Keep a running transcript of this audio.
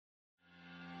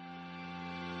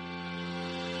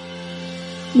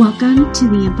Welcome to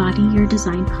the Embody Your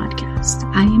Design podcast.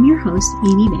 I am your host,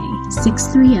 Amy May,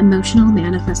 6'3" emotional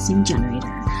manifesting generator.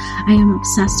 I am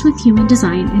obsessed with human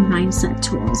design and mindset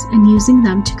tools and using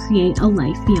them to create a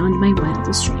life beyond my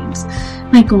wildest dreams.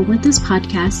 My goal with this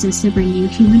podcast is to bring you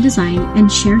human design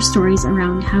and share stories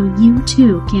around how you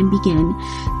too can begin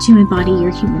to embody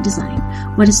your human design.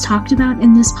 What is talked about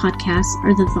in this podcast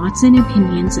are the thoughts and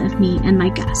opinions of me and my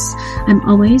guests. I'm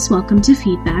always welcome to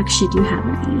feedback should you have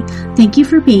any. Thank you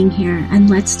for being here, and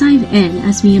let's dive in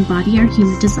as we embody our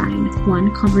human design,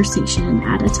 one conversation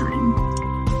at a time.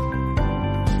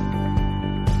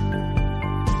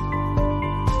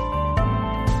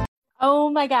 Oh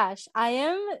my gosh, I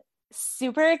am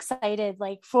super excited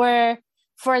for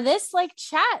this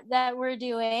chat that we're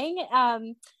doing.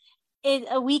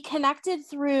 We connected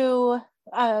through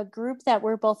a group that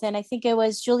we're both in. I think it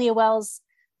was Julia Wells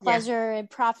Pleasure and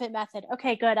Profit Method.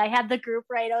 Okay, good. I had the group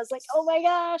right. I was like, oh my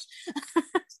gosh.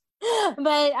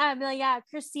 But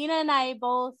Christina and I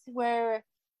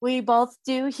we both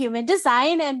do human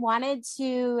design and wanted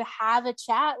to have a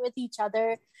chat with each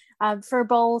other for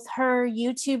both her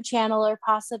YouTube channel or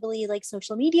possibly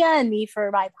social media, and me for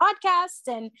my podcast.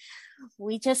 And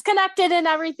we just connected and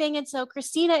everything. And so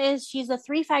Christina she's a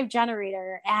 3-5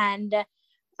 generator. And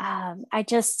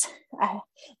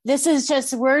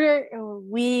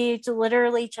we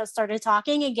literally just started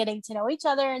talking and getting to know each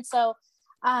other. And so,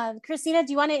 Christina,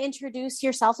 do you want to introduce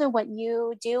yourself and what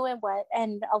you do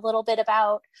and a little bit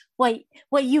about what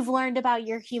you've learned about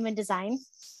your human design?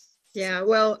 Yeah,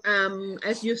 well,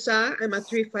 as you saw, I'm a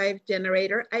 3-5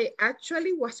 generator. I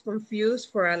actually was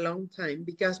confused for a long time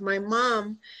because my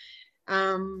mom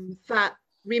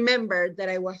remembered that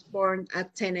I was born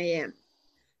at 10 a.m.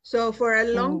 So for a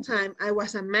long time, I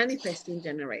was a manifesting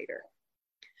generator.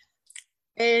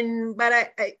 But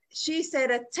she said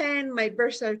at 10, my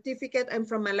birth certificate, I'm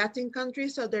from a Latin country,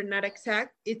 so they're not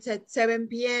exact. It's at 7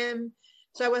 p.m.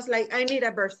 So I was like, I need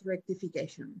a birth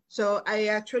rectification. So I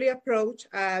actually approached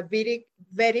a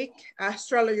Vedic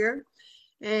astrologer,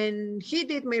 and he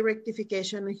did my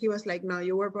rectification. And he was like, no,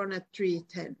 you were born at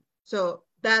 3:10. So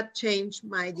that changed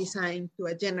my design to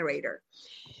a generator.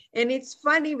 And it's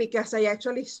funny because I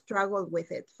actually struggled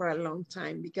with it for a long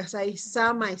time because I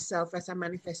saw myself as a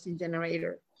manifesting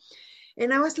generator.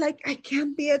 And I was like, I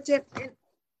can't be a generator.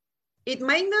 It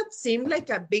might not seem like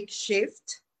a big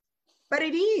shift, but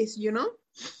it is,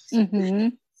 Mm-hmm.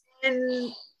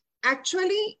 And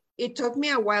actually, it took me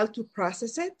a while to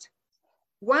process it.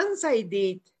 Once I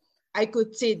did, I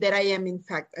could see that I am, in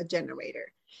fact, a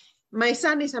generator. My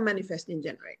son is a manifesting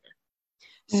generator.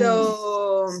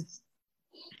 So...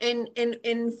 And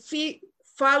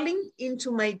falling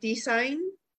into my design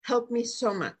helped me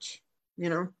so much,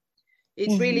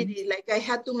 It really did. I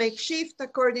had to make shift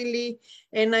accordingly.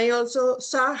 And I also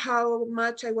saw how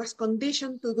much I was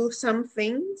conditioned to do some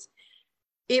things,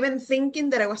 even thinking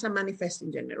that I was a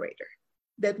manifesting generator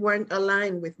that weren't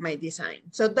aligned with my design.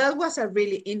 So that was a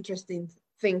really interesting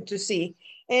thing to see.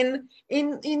 And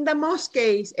in the most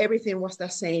case, everything was the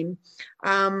same.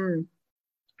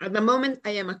 At the moment,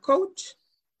 I am a coach.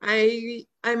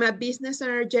 I'm a business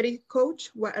energetic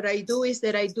coach. What I do is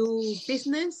that I do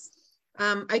business.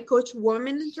 I coach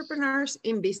women entrepreneurs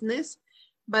in business,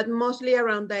 but mostly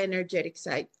around the energetic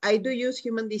side. I do use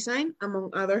human design,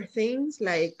 among other things,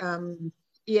 like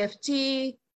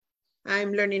EFT.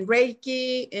 I'm learning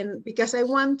Reiki, and because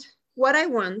what I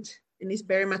want, and it's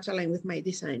very much aligned with my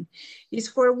design, is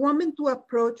for women to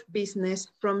approach business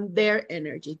from their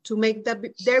energy, to make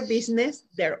their business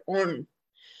their own,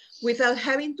 without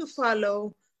having to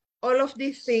follow all of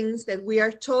these things that we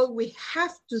are told we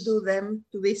have to do them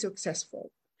to be successful.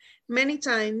 Many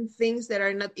times, things that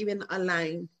are not even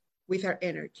aligned with our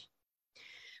energy.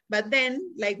 But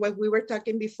then, like what we were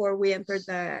talking before we entered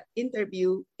the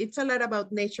interview, it's a lot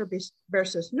about nature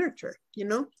versus nurture,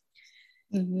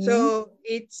 Mm-hmm. So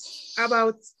it's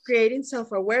about creating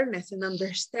self-awareness and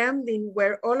understanding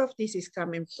where all of this is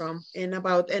coming from, and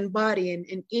about embodying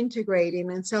and integrating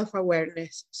and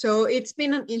self-awareness. So it's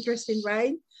been an interesting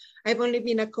ride. I've only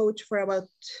been a coach for about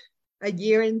a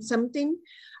year and something.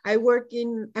 I work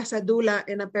as a doula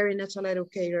and a perinatal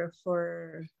educator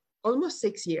for almost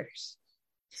 6 years.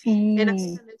 And I've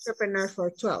been an entrepreneur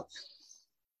for 12.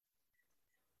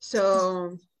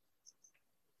 So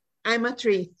I'm a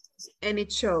 3. And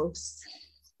it shows.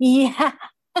 Yeah.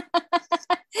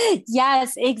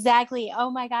 Yes, exactly.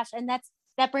 Oh my gosh. And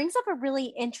that brings up a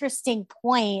really interesting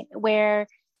point where,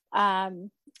 when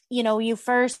you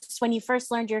first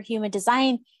learned your human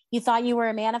design, you thought you were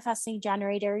a manifesting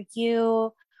generator.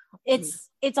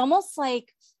 It's almost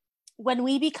like when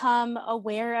we become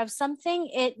aware of something,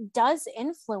 it does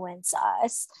influence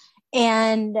us.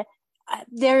 And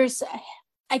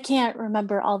I can't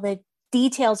remember all the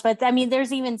details, but I mean,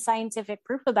 there's even scientific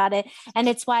proof about it. And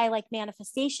it's why like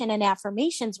manifestation and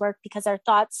affirmations work, because our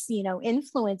thoughts,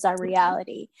 influence our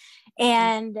reality.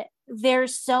 And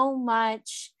there's so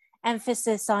much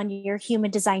emphasis on your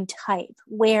human design type,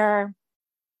 where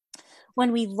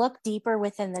when we look deeper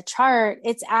within the chart,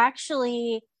 it's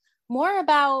actually more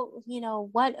about,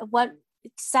 what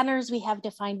centers we have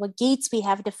defined, what gates we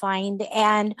have defined,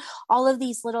 and all of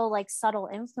these little like subtle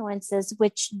influences,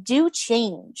 which do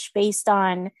change based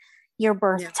on your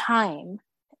birth time.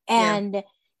 And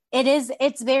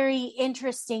it's very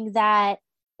interesting that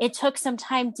it took some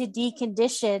time to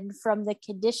decondition from the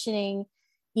conditioning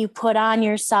you put on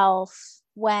yourself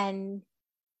when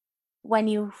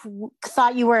you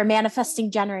thought you were a manifesting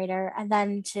generator, and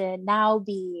then to now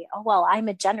be, oh, well, I'm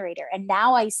a generator and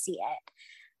now I see it.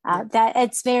 That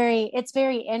it's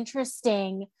very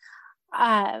interesting.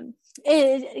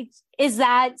 Is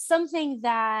that something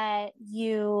that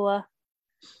you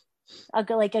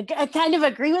kind of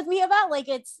agree with me about? Like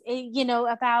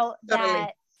about totally.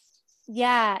 That.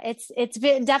 Yeah, it's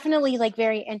definitely like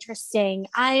very interesting.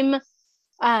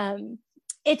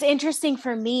 It's interesting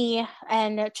for me,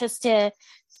 and just to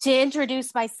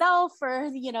introduce myself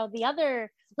for the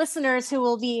other listeners who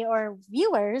will be, or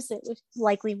viewers,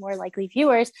 more likely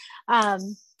viewers. My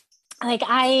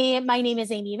name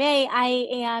is Amy May.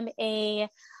 I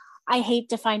hate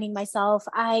defining myself.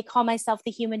 I call myself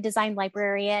the human design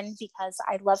librarian because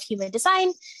I love human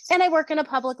design and I work in a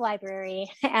public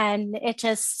library, and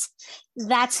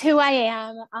that's who I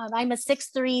am. I'm a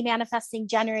 6/3 manifesting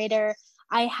generator.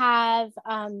 I have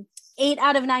 8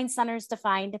 out of 9 centers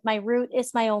defined. My root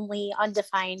is my only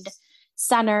undefined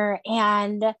center,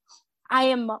 and I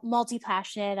am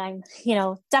multi-passionate. I'm,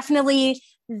 definitely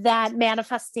that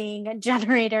manifesting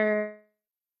generator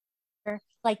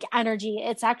like energy.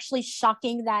 It's actually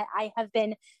shocking that I have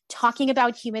been talking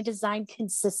about human design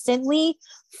consistently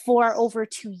for over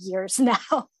 2 years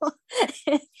now.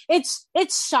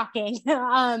 It's shocking.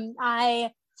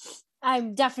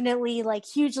 I'm definitely like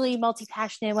hugely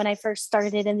multi-passionate. When I first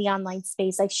started in the online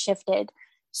space, I shifted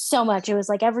so much. It was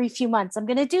like every few months, I'm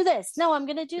going to do this. No, I'm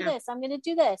going to do this. I'm going to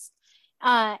do this.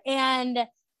 And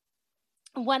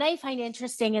what I find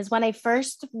interesting is when I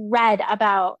first read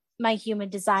about my human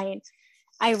design,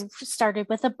 I started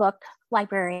with a book,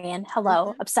 Librarian.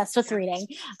 Hello, obsessed with reading.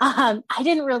 I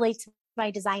didn't relate to my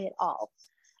design at all.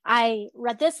 I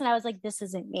read this and I was like, this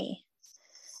isn't me.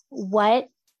 What?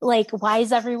 Like, why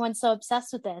is everyone so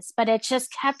obsessed with this? But it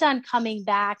just kept on coming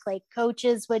back. Like,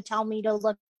 coaches would tell me to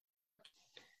look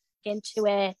into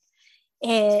it.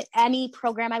 Any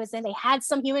program I was in, they had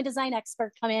some human design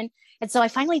expert come in. And so I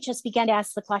finally just began to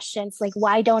ask the questions, like,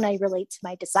 why don't I relate to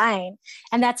my design?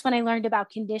 And that's when I learned about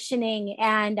conditioning.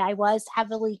 And I was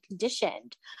heavily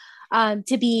conditioned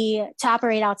to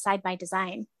operate outside my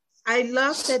design. I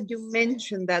love that you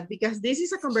mentioned that, because this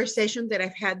is a conversation that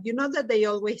I've had. You know that they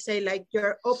always say like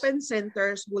your open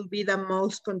centers will be the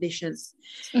most conditioned.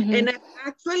 Mm-hmm. And I've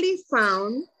actually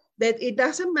found that it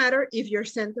doesn't matter if your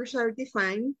centers are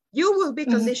defined, you will be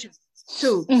conditioned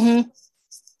too. Mm-hmm.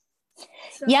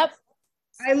 So yep.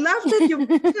 I love that you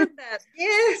mentioned that.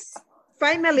 Yes.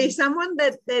 Finally, someone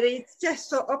that is just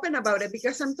so open about it,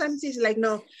 because sometimes it's like,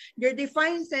 no, your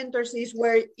defined centers is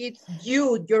where it's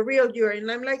you, your real you.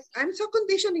 And I'm like, I'm so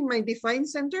conditioned in my defined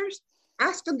centers,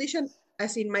 as conditioned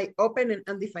as in my open and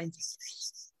undefined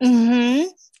centers. Mm-hmm.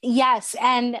 Yes.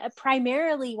 And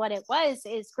primarily what it was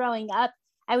is growing up,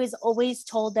 I was always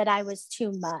told that I was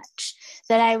too much,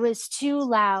 that I was too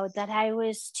loud, that I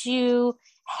was too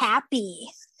happy,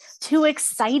 too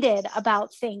excited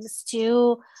about things,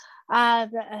 too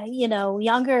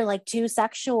younger, like too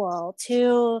sexual,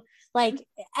 too like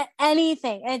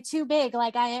anything, and too big.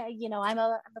 Like I'm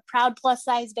a proud plus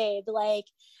size babe, like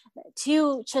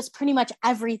too just pretty much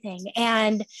everything.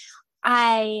 And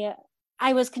I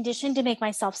was conditioned to make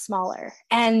myself smaller.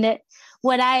 And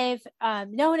what I've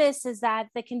noticed is that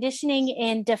the conditioning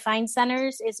in defined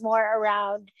centers is more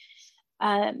around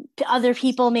other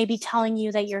people maybe telling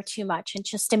you that you're too much and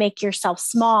just to make yourself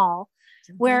small.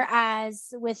 Mm-hmm.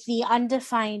 Whereas with the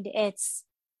undefined, it's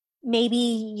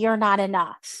maybe you're not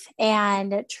enough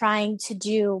and trying to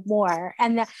do more.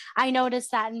 And I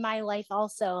noticed that in my life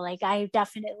also. Like, I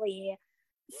definitely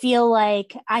feel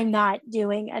like I'm not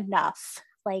doing enough.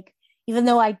 Like, even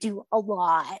though I do a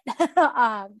lot,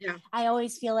 I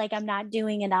always feel like I'm not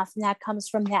doing enough. And that comes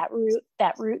from that root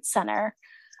center,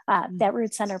 that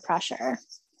root center pressure.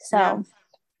 So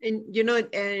And, you know,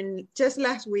 and just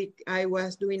last week, I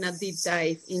was doing a deep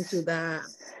dive into the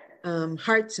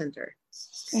heart center.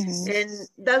 Mm-hmm. And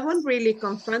that one really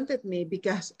confronted me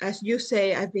because, as you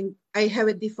say, I have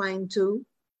it defined too,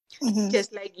 mm-hmm.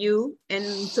 just like you. And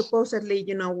supposedly,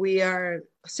 you know, we are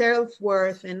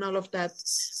self-worth and all of that.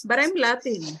 But I'm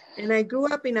Latin, and I grew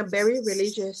up in a very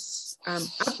religious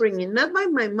upbringing, not by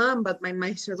my mom, but by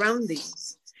my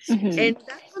surroundings. Mm-hmm. And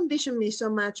that conditioned me so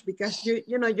much because you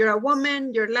know, you're a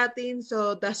woman, you're Latin,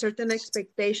 so there's certain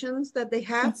expectations that they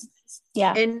have.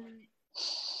 Yeah. And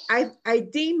I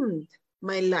dimmed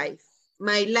my light.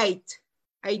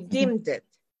 I dimmed it.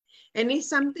 And it's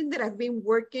something that I've been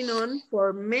working on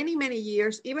for many, many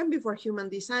years, even before human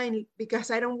design, because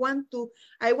I want to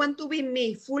be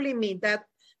me, fully me, that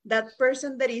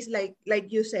person that is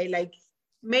like you say, like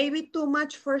maybe too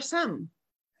much for some.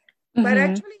 Mm-hmm. But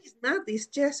actually it's not, it's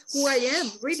just who I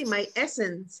am, really my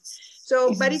essence. So,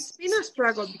 mm-hmm. But it's been a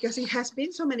struggle because it has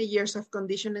been so many years of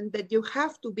conditioning that you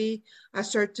have to be a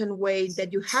certain way,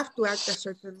 that you have to act a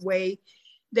certain way,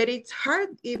 that it's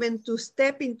hard even to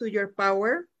step into your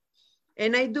power.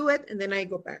 And I do it and then I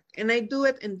go back, and I do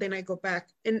it and then I go back.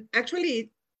 And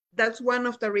actually that's one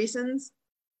of the reasons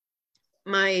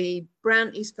my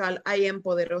brand is called I Am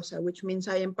Poderosa, which means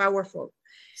I am powerful.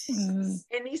 Mm.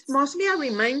 And it's mostly a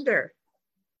reminder,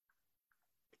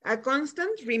 a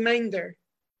constant reminder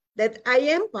that I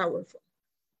am powerful.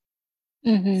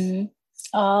 Mm-hmm.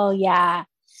 Oh, yeah.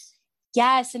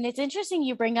 Yes. And it's interesting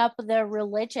you bring up the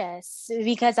religious,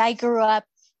 because I grew up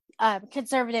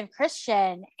conservative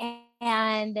Christian,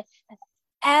 and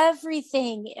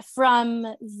everything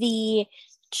from the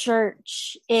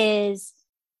church is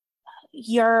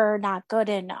you're not good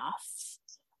enough.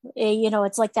 You know,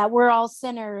 it's like that. We're all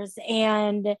sinners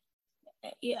and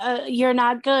you're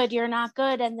not good.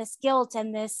 And this guilt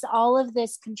and all of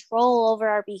this control over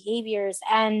our behaviors.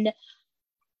 And,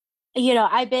 you know,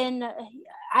 I've been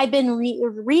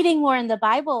reading more in the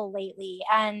Bible lately,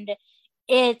 and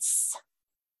it's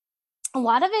a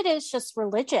lot of it is just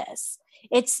religious.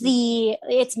 It's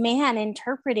man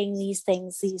interpreting these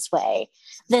things this way,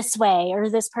 or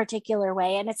this particular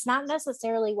way. And it's not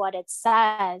necessarily what it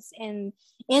says in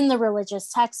the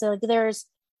religious text. So there's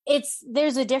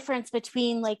a difference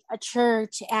between like a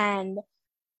church and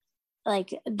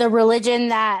like the religion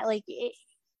that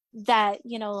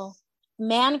you know,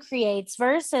 man creates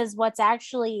versus what's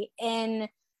actually in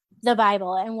the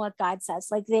Bible and what God says.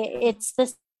 Like it's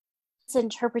this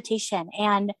interpretation.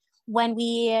 And when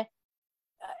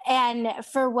and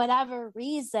for whatever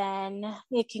reason,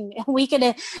 there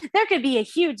could be a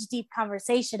huge, deep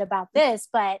conversation about this,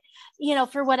 but you know,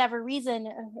 for whatever reason,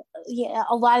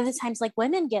 a lot of the times, like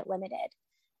women get limited,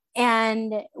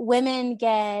 and women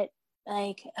get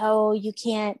like, oh, you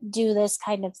can't do this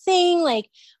kind of thing. Like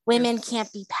women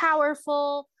can't be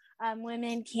powerful.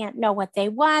 Women can't know what they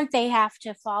want. They have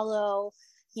to follow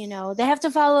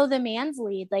the man's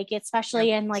lead, like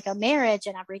especially in like a marriage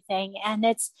and everything. And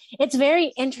it's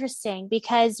very interesting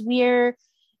because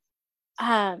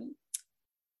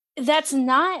that's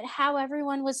not how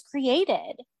everyone was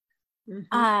created.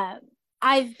 Mm-hmm.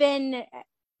 I've been,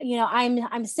 you know,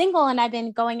 I'm single, and I've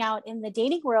been going out in the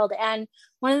dating world, and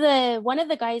one of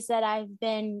the guys that I've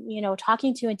been, you know,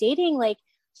 talking to and dating, like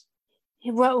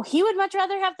he would much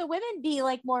rather have the women be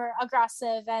like more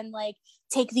aggressive and like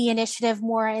take the initiative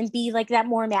more and be like that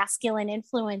more masculine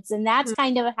influence. And that's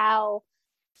kind of how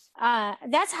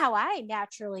that's how I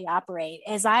naturally operate.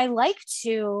 Is I like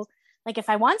to, like, if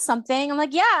I want something, I'm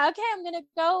like, yeah, okay, I'm gonna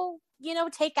go, you know,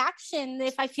 take action.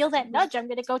 If I feel that nudge, I'm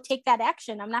gonna go take that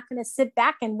action. I'm not gonna sit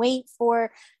back and wait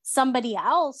for somebody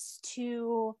else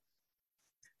to,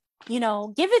 you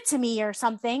know, give it to me or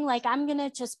something. Like I'm gonna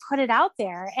just put it out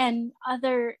there. And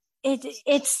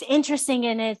it's interesting,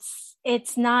 and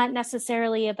it's not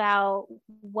necessarily about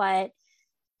what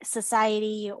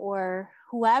society or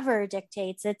whoever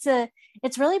dictates. It's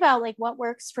really about like what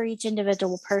works for each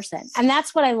individual person. And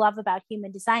that's what I love about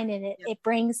human design. And it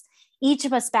brings each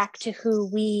of us back to who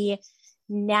we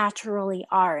naturally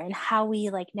are and how we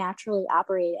like naturally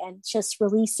operate, and just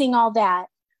releasing all that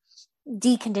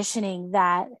deconditioning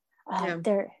that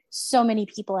there so many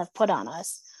people have put on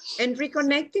us, and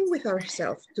reconnecting with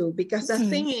ourselves too, because the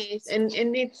thing is, and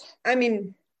it's, I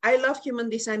mean, I love human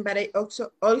design, but I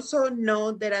also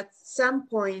know that at some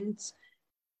points,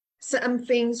 some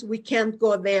things we can't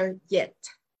go there yet.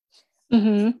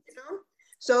 Mm-hmm. You know,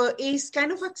 so it's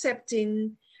kind of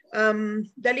accepting the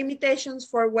limitations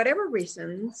for whatever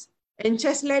reasons, and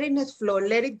just letting it flow,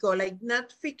 let it go, like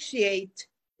not fixate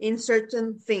in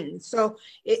certain things. So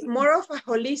more of a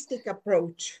holistic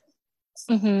approach.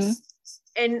 Mm-hmm.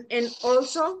 And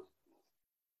also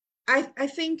I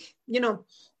think,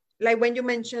 like when you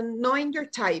mentioned knowing your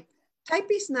type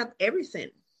is not everything,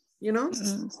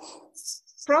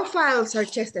 Profiles are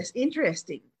just as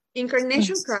interesting.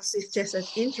 Incarnation cross is just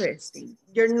as interesting.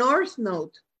 Your North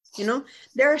Node,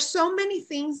 there are so many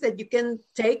things that you can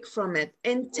take from it,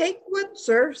 and take what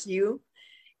serves you.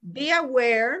 Be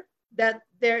aware that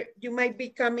you might be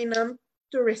coming on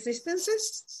to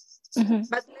resistances,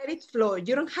 but let it flow.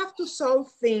 You don't have to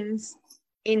solve things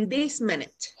in this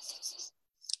minute.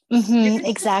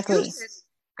 Exactly. Use it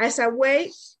as a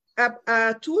way,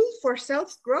 a tool for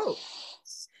self-growth.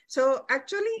 So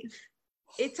actually,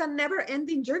 it's a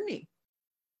never-ending journey.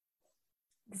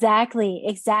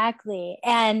 Exactly.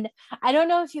 And I don't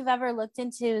know if you've ever looked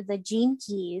into the Gene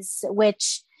Keys,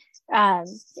 which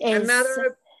is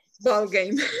another ball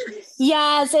game.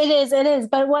 Yes, it is.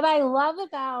 But what I love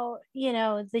about,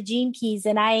 the Gene Keys,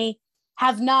 and I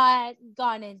have not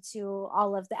gone into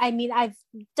all of the, I mean, I've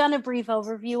done a brief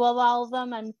overview of all of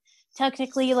them. I'm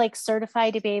technically like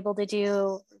certified to be able to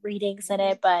do readings in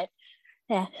it, but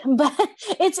yeah, but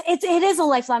it is a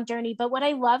lifelong journey. But what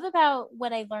I love about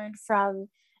what I learned from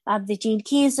the Gene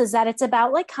Keys is that it's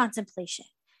about like contemplation.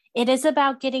 It is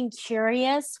about getting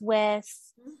curious with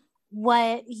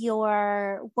what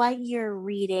you're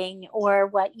reading or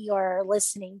what you're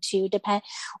listening to,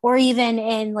 or even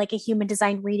in like a human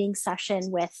design reading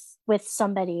session with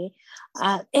somebody.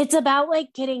 It's about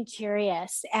like getting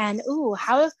curious and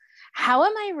how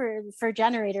am I for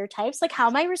generator types? Like, how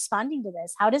am I responding to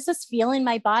this? How does this feel in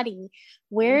my body?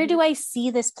 Where do I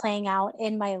see this playing out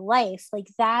in my life? Like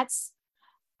I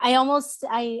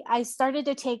started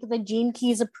to take the Gene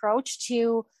Keys approach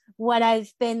to what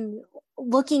I've been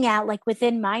looking at like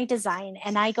within my design.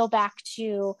 And I go back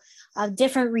to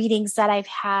different readings that I've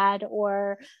had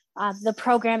or the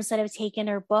programs that I've taken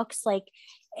or books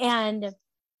and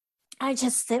I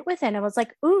just sit with it. I was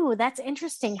like, ooh, that's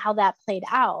interesting how that played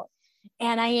out.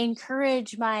 And I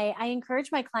encourage my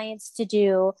clients to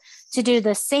do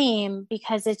the same,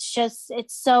 because it's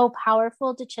so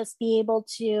powerful to just be able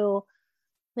to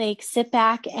like sit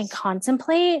back and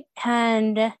contemplate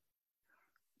and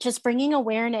just bringing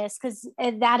awareness, because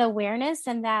that awareness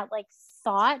and that like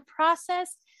thought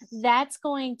process, that's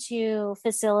going to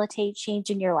facilitate change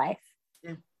in your life.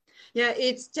 Yeah,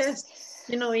 it's just,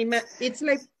 it's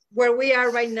like where we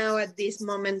are right now at this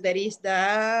moment, that is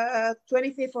the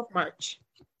 25th of March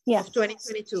of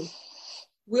 2022.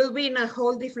 We'll be in a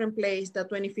whole different place the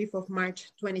 25th of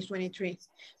March, 2023.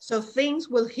 So things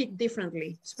will hit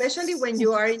differently, especially when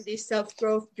you are in this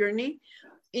self-growth journey.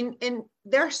 And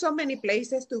there are so many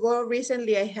places to go.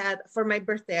 Recently, I had, for my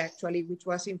birthday actually, which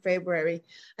was in February,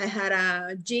 I had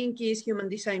a Gene Keys human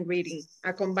design reading,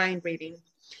 a combined reading.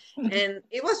 And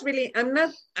it was really,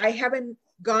 I haven't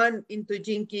gone into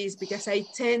Gene Keys because I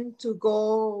tend to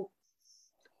go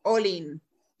all in.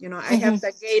 I have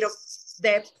the gate of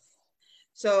depth.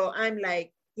 So I'm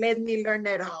like, let me learn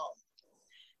it all.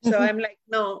 So I'm like,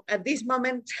 no, at this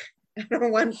moment, I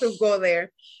don't want to go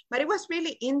there. But it was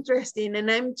really interesting. And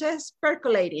I'm just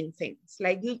percolating things,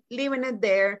 like leaving it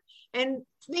there. And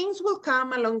things will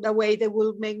come along the way that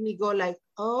will make me go like,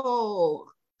 oh,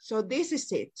 so this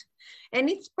is it. And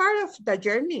it's part of the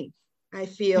journey, I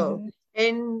feel.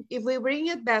 And if we bring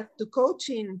it back to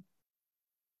coaching,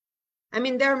 I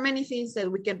mean, there are many things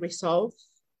that we can resolve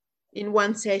in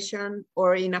one session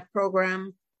or in a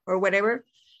program or whatever.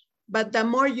 But the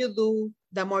more you do,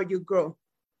 the more you grow,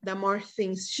 the more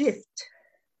things shift.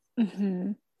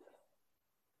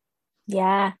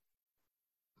 Yeah.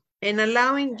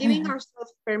 And giving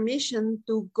ourselves permission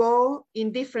to go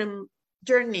in different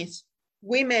journeys.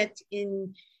 We met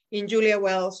in Julia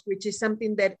Wells, which is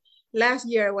something that last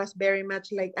year I was very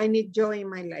much like, I need joy in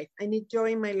my life. I need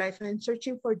joy in my life. I'm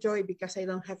searching for joy because I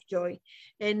don't have joy.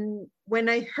 And when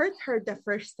I heard her the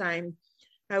first time,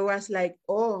 I was like,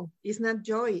 oh, it's not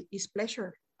joy, it's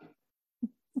pleasure.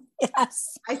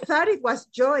 Yes. I thought it was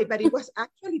joy, but it was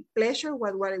actually pleasure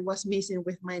what I was missing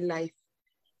with my life,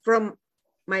 from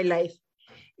my life.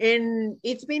 And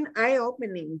it's been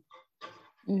eye-opening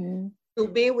to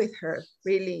be with her,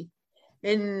 really.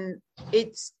 And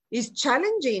it's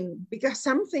challenging because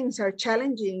some things are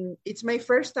challenging. It's my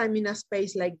first time in a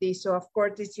space like this. So of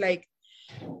course it's like,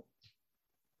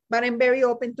 but I'm very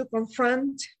open to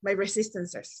confront my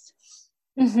resistances.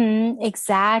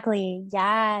 Exactly.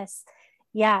 Yes.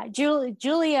 Yeah.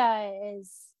 Julia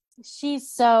she's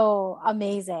so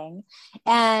amazing.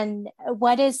 And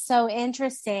what is so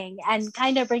interesting, and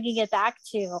kind of bringing it back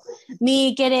to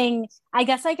me I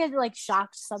guess I get like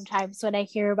shocked sometimes when I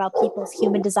hear about people's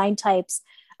human design types,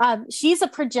 she's a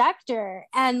projector,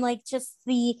 and like just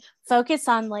the focus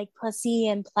on like pussy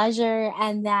and pleasure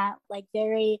and that like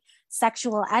very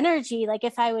sexual energy. Like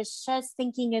if I was just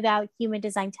thinking about human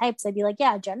design types, I'd be like,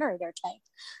 yeah, generator type,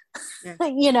 Yeah.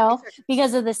 you know, Exactly.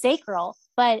 because of the sacral.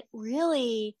 But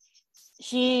really,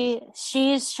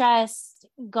 she's just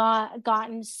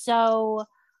gotten so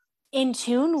in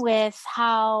tune with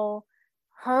how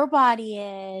her body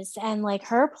is and like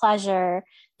her pleasure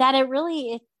that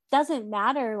it doesn't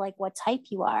matter like what type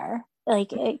you are.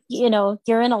 Like you know,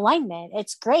 you're in alignment.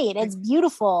 It's great, it's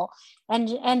beautiful,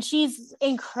 and she's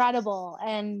incredible.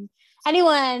 And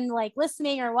anyone like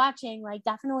listening or watching, like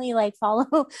definitely like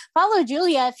follow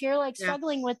Julia if you're like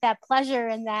struggling with that pleasure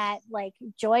and that like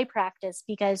joy practice,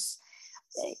 because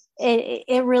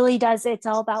it really does, it's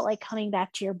all about like coming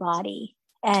back to your body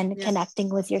and connecting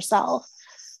with yourself.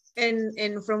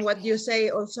 And from what you say,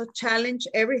 also challenge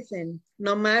everything,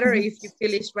 no matter if you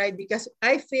feel it's right, because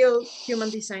I feel human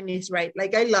design is right.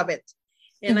 Like I love it.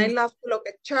 And I love to look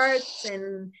at charts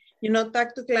and, you know,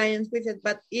 talk to clients with it.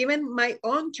 But even my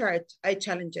own chart, I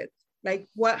challenge it. Like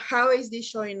how is this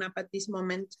showing up at this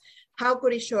moment? How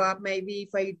could it show up? Maybe if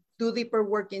I do deeper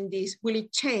work in this, will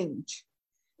it change?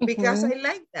 Because I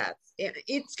like that.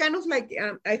 It's kind of like,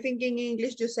 I think in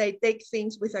English, you say, take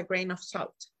things with a grain of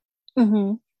salt.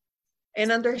 And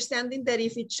understanding that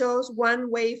if it shows one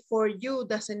way for you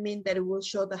doesn't mean that it will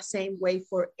show the same way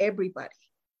for everybody.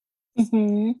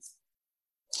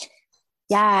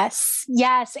 Yes.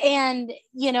 And,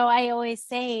 you know, I always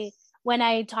say when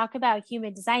I talk about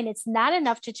human design, it's not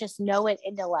enough to just know it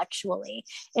intellectually.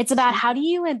 It's about how do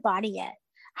you embody it?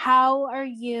 How are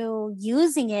you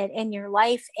using it in your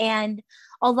life? And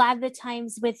a lot of the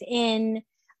times within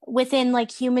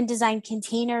like human design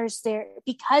containers there,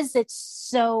 because it's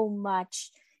so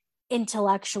much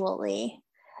intellectually,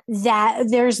 that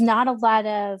there's not a lot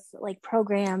of like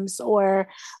programs or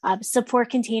support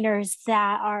containers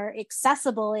that are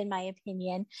accessible, in my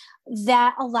opinion,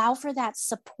 that allow for that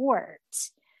support.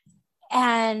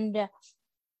 And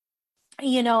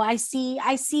you know, I see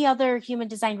other human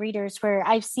design readers where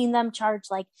I've seen them charge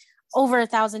like over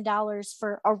 $1,000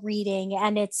 for a reading,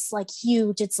 and it's like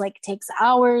huge. It's like takes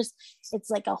hours. It's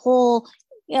like a whole,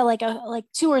 you know, like a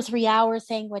 2 or 3 hour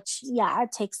thing, which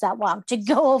it takes that long to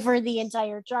go over the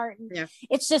entire chart.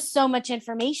 It's just so much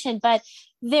information, but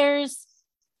there's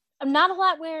not a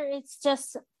lot where it's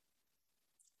just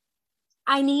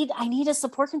I need a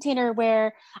support container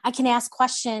where I can ask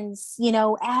questions, you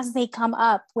know, as they come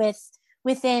up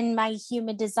within my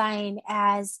human design,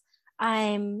 as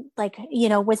I'm like, you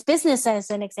know, with business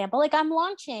as an example, like I'm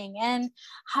launching, and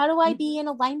how do I be in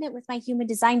alignment with my human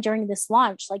design during this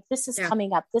launch? Like this is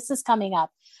coming up,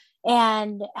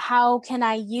 and how can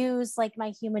I use like my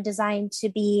human design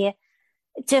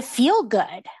to feel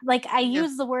good? Like I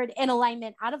use the word in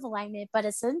alignment, out of alignment, but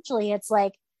essentially it's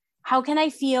like, how can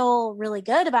I feel really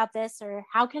good about this? Or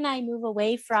how can I move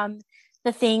away from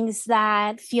the things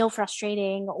that feel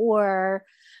frustrating, or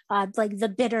like the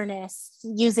bitterness,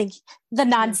 using the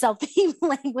non-self-theme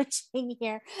language in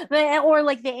here, or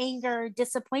like the anger,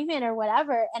 disappointment, or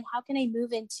whatever. And how can I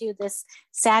move into this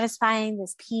satisfying,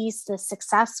 this peace, this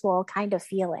successful kind of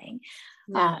feeling?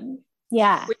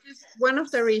 Which is one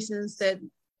of the reasons that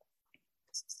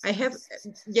I have.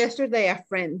 Yesterday a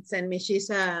friend sent me, she's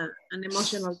an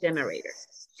emotional generator.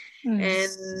 And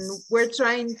we're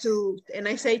trying to, and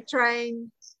I say trying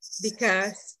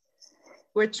because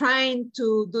we're trying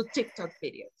to do TikTok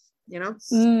videos, you know?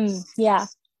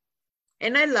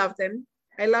 And I love them.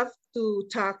 I love to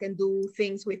talk and do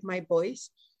things with my voice.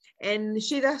 And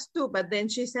she does too, but then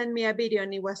she sent me a video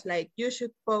and it was like, you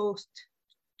should post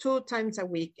 2 times a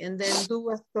week and then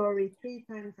do a story 3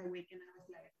 times a week. And I was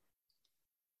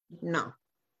like, no,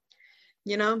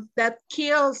 you know, that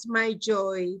kills my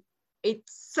joy. It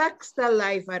sucks the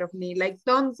life out of me. Like,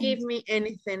 don't give me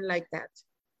anything like that.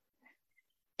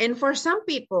 And for some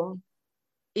people,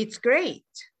 it's great,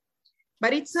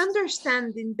 but it's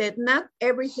understanding that not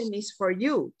everything is for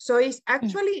you. So it's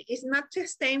actually, it's not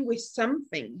just staying with some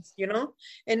things, you know?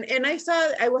 And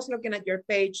I was looking at your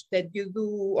page that you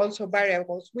do also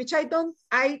variables, which I don't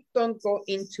go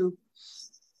into,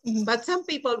 but some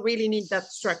people really need that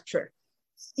structure.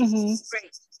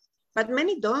 Great, but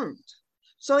many don't.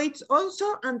 So it's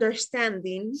also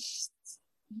understanding,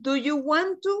 do you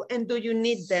want to and do you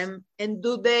need them? And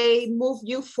do they move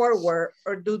you forward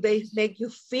or do they make you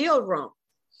feel wrong?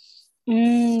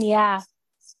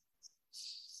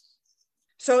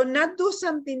 So not do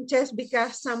something just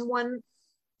because someone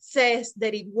says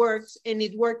that it works and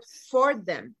it worked for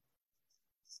them.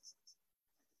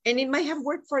 And it might have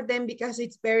worked for them because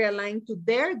it's very aligned to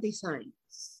their design.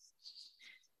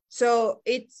 So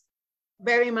it's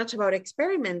very much about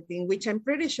experimenting, which I'm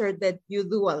pretty sure that you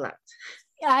do a lot.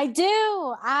 I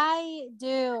do.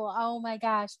 Oh my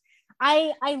gosh.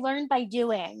 I learned by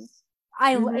doing.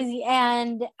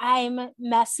 And I'm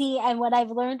messy. And what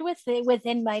I've learned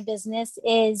within my business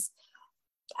is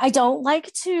I don't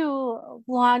like to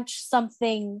launch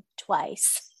something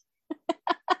twice.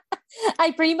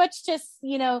 I pretty much just,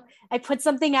 I put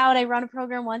something out, I run a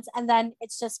program once, and then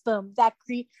it's just boom.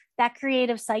 That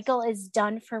creative cycle is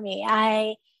done for me.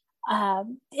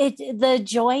 The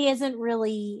joy isn't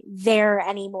really there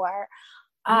anymore.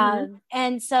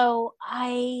 And so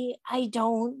I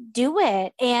don't do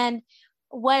it. And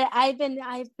what I've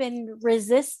been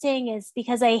resisting is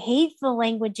because I hate the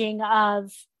languaging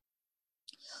of,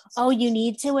 oh, you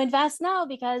need to invest now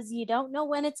because you don't know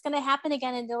when it's going to happen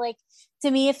again. And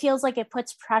to me, it feels like it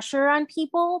puts pressure on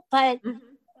people, but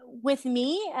with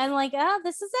me, I'm like, oh,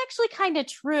 this is actually kind of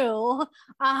true.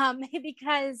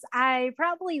 Because I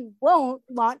probably won't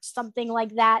launch something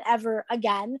like that ever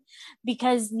again,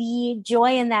 because the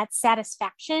joy and that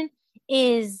satisfaction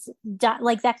is done,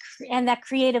 like that, and that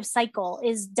creative cycle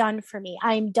is done for me.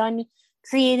 I'm done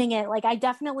creating it. Like I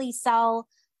definitely sell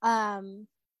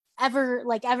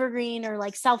evergreen or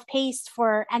like self-paced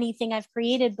for anything I've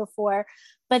created before,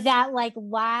 but that like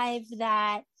live,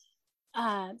 that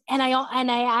and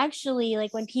I actually,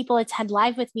 like, when people attend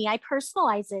live with me, I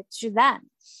personalize it to them,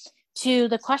 to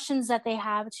the questions that they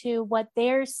have, to what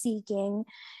they're seeking.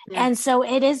 And so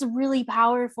it is really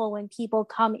powerful when people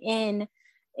come in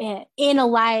a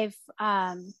live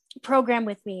program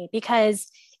with me,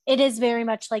 because it is very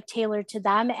much like tailored to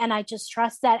them. And I just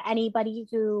trust that anybody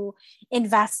who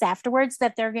invests afterwards,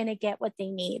 that they're going to get what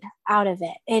they need out of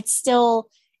it. It's still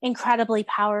incredibly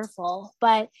powerful,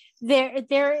 but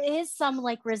there is some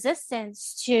like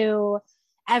resistance to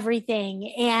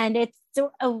everything. And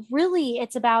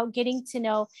it's about getting to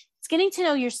know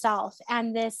yourself.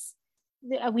 And this,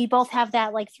 we both have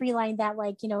that like 3-line, that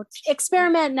like,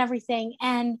 experiment and everything.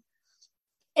 And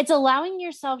it's allowing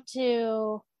yourself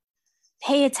to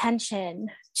pay attention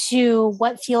to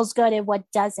what feels good and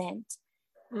what doesn't,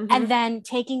 and then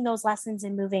taking those lessons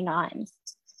and moving on.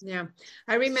 Yeah,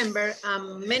 I remember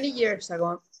many years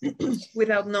ago,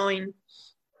 without knowing,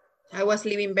 I was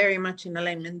living very much in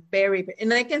alignment,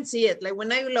 and I can see it. Like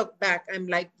when I look back, I'm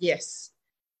like, yes,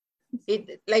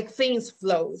 it like things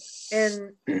flow,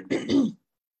 and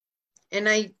and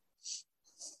I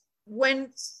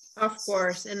went off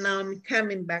course, and now I'm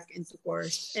coming back into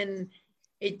course, and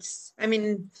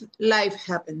life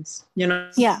happens,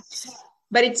 Yeah.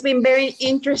 But it's been very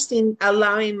interesting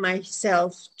allowing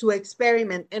myself to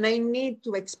experiment, and I need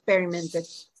to experiment it.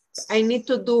 I need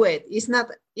to do it. It's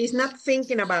not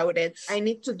thinking about it. I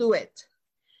need to do it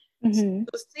to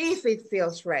see if it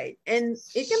feels right. And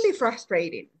it can be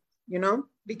frustrating,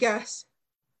 because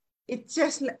it's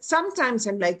just sometimes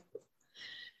I'm like,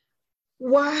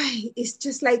 why? It's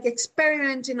just like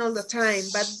experimenting all the time.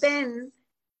 But then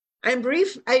I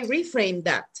reframe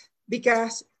that,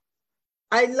 because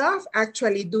I love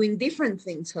actually doing different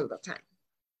things all the time.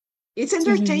 It's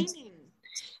entertaining.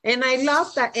 And I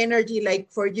love that energy. Like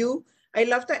for you, I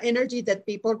love the energy that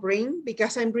people bring,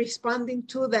 because I'm responding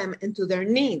to them and to their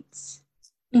needs.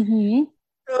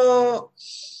 So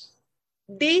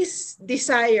this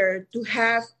desire to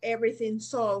have everything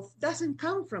solved doesn't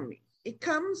come from me. It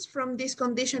comes from this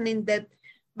conditioning that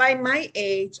by my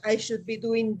age, I should be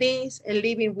doing this and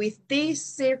living with these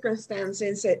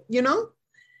circumstances,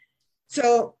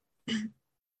 So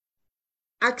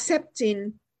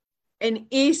accepting and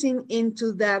easing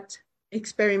into that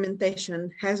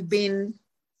experimentation has been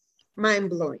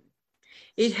mind-blowing.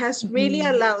 It has really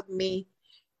allowed me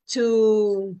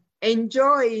to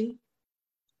enjoy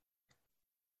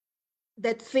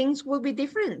that things will be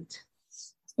different.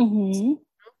 I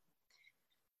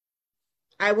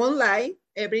won't lie,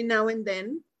 every now and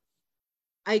then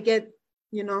I get,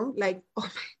 like,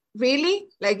 oh, really?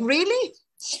 Like, really?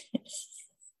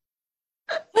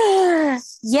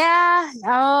 Yeah.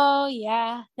 Oh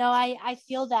yeah. No, I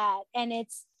feel that. And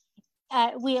it's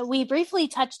we briefly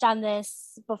touched on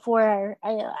this before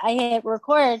I hit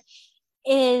record,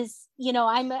 is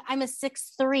I'm a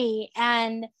 6'3",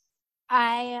 and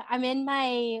I'm in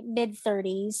my mid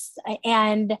 30s,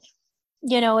 and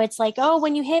it's like, oh,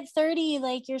 when you hit 30,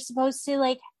 like you're supposed to,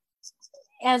 like,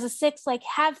 as a 6, like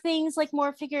have things like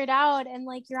more figured out, and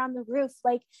like you're on the roof.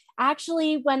 Like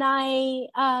actually, when I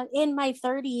in my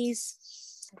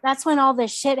 30s, that's when all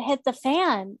this shit hit the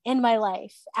fan in my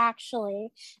life, actually.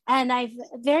 And I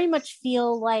very much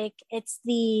feel like it's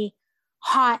the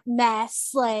hot mess,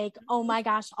 like, oh my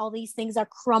gosh, all these things are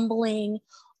crumbling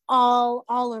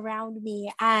all around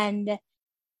me, and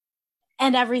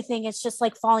everything is just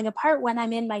like falling apart when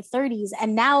I'm in my 30s.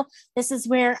 And now this is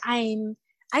where I'm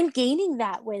gaining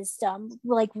that wisdom,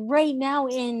 like right now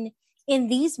in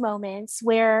these moments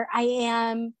where I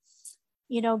am,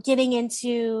 getting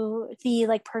into the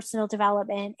like personal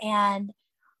development and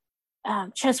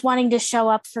just wanting to show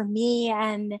up for me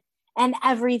and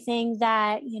everything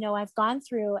that, I've gone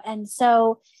through. And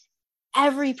so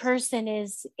every person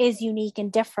is unique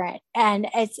and different, and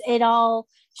it all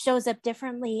shows up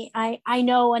differently. I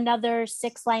know another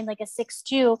 6-line, like a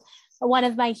 6'2", one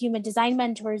of my human design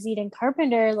mentors, Eden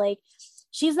Carpenter, like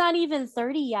she's not even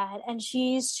 30 yet, and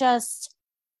she's just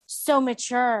so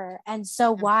mature and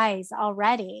so wise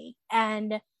already.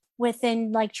 And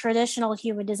within like traditional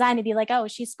human design, to be like, oh,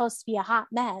 she's supposed to be a hot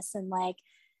mess and like,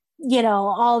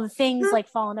 all the things like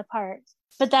falling apart,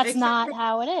 but that's not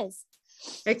how it is.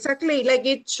 Exactly. Like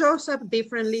it shows up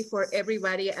differently for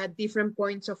everybody at different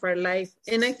points of our life.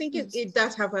 And I think it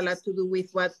does have a lot to do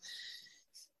with what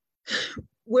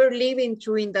we're living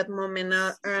through in that moment,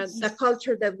 the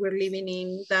culture that we're living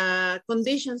in, the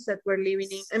conditions that we're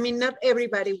living in. I mean, not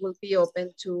everybody will be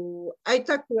open to, I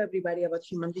talk to everybody about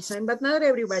human design, but not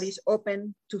everybody is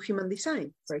open to human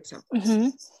design, for example. Mm-hmm.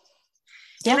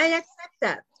 Yeah. And I accept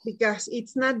that because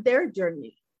it's not their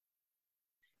journey.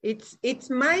 It's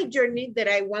my journey that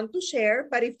I want to share,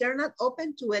 but if they're not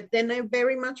open to it, then I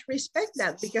very much respect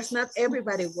that, because not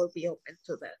everybody will be open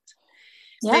to that.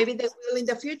 Yeah. Maybe they will in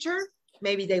the future,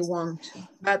 maybe they won't.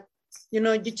 But,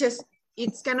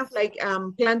 it's kind of like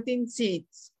planting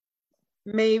seeds.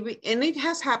 Maybe, and it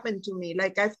has happened to me.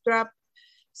 Like I've dropped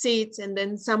seeds and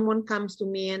then someone comes to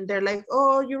me and they're like,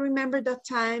 oh, you remember that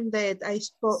time that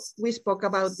we spoke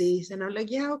about this? And I'm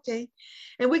like, yeah, okay.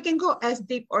 And we can go as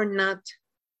deep or not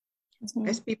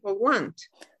as people want,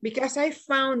 because I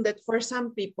found that for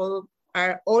some people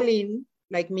are all in,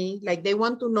 like me, like they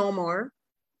want to know more,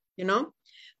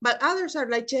 but others are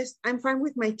like, just, I'm fine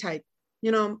with my type,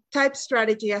 type,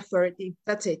 strategy, authority,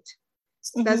 that's it.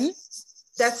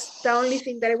 That's the only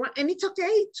thing that I want. And it's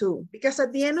okay too, because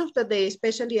at the end of the day,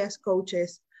 especially as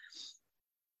coaches,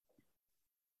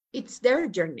 it's their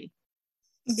journey.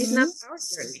 It's not our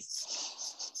journey.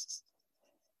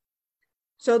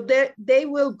 So they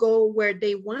will go where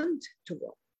they want to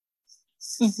go.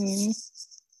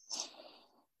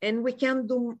 And we can't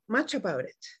do much about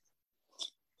it.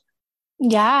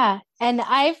 Yeah. And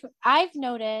I've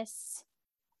noticed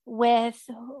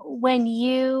when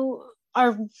you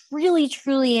are really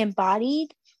truly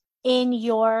embodied in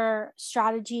your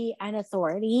strategy and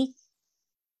authority,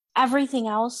 everything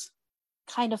else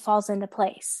kind of falls into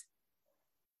place.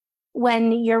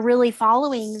 When you're really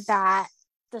following that,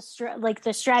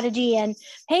 the strategy and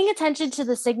paying attention to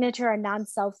the signature and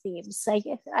non-self themes. Like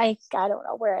I don't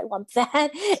know where I lump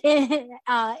that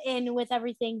in with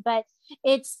everything, but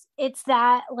it's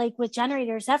that, like with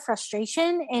generators, that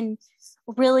frustration and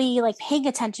really like paying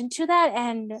attention to that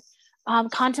and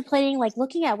contemplating, like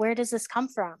looking at, where does this come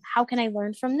from? How can I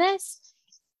learn from this?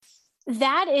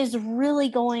 That is really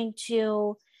going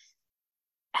to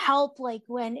help, like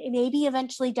when maybe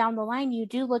eventually down the line you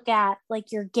do look at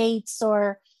like your gates,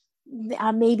 or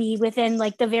maybe within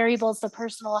like the variables, the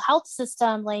personal health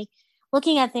system, like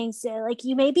looking at things, like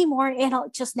you may be more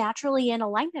just naturally in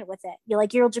alignment with it.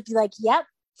 You'll just be like, yep,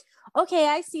 okay,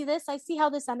 I see this, I see how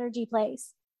this energy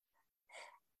plays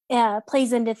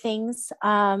into things.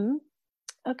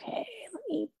 Okay,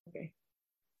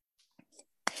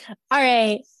 all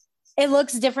right. It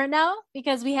looks different now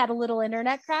because we had a little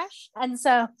internet crash. And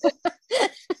so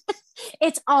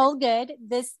it's all good.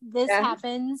 This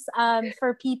happens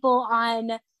for people on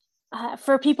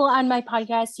my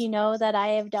podcast. That I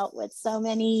have dealt with so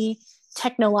many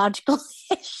technological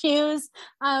issues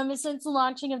since the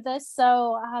launching of this.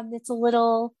 So it's a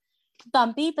little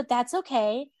bumpy, but that's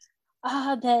okay.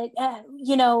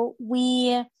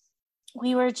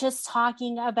 We were just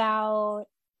talking about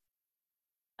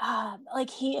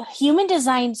human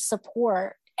design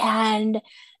support, and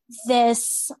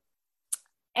this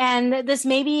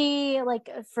may be like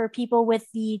for people with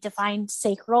the defined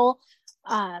sacral,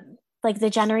 like the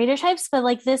generator types, but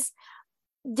like this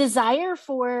desire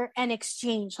for an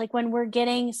exchange, like when we're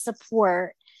getting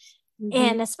support,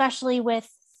 and especially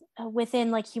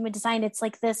within like human design, it's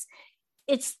like this,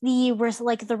 it's the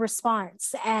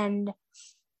response and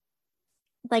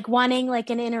like wanting like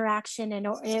an interaction and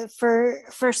for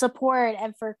support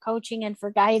and for coaching and for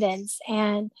guidance,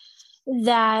 and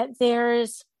that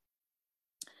there's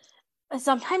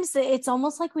sometimes it's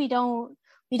almost like we don't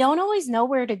always know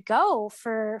where to go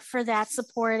for that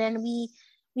support, and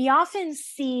we often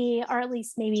see, or at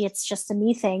least maybe it's just a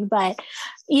me thing, but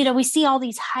we see all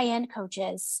these high-end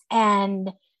coaches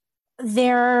and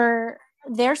their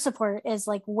support is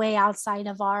like way outside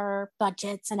of our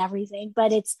budgets and everything.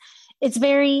 But it's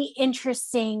very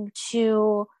interesting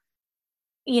to,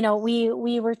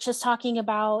 we were just talking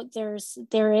about there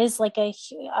is like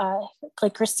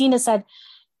like Christina said,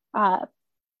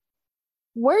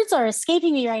 words are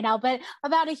escaping me right now, but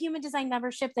about a human design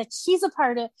membership that she's a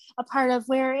part of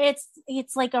where it's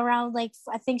like around, like,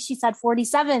 I think she said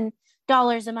 $47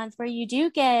 a month, where you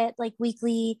do get like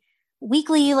weekly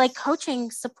like coaching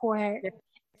support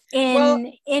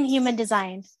in human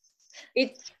design.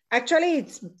 It's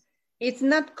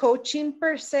not coaching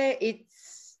per se.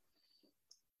 It's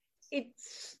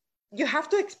you have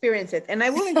to experience it, and I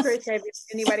will encourage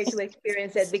anybody to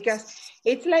experience it, because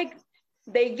it's like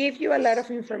they give you a lot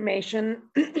of information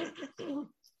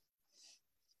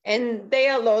and they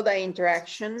allow the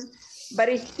interaction, but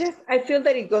it's just, I feel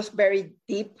that it goes very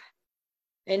deep,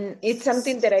 and it's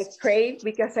something that I crave,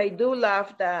 because I do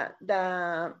love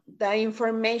the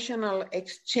informational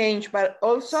exchange, but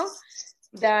also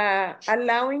the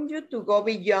allowing you to go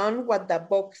beyond what the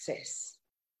book says,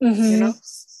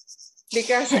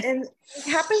 because and it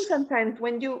happens sometimes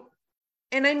when you,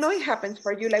 and I know it happens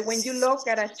for you, like when you look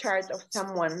at a chart of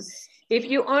someone, if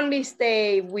you only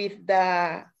stay with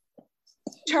the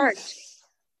chart,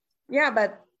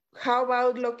 but how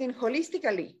about looking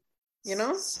holistically,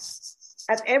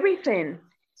 at everything?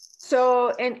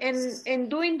 So, and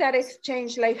doing that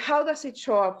exchange, like how does it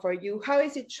show up for you? How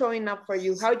is it showing up for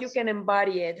you? How you can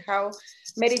embody it? How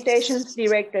meditation's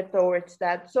directed towards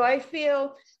that? So I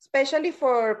feel, especially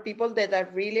for people that are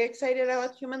really excited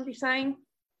about human design,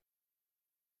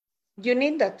 you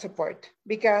need that support,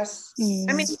 because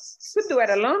I mean, you could do it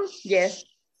alone. Yes,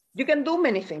 you can do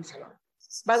many things alone,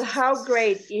 but how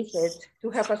great is it to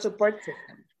have a support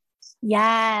system?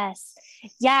 Yes.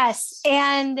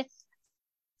 And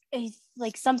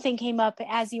like something came up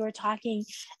as you were talking,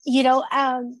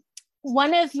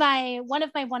 one of my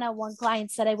one-on-one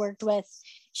clients that I worked with,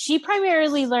 she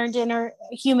primarily learned in her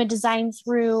human design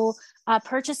through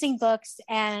purchasing books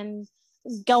and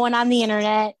going on the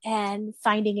internet and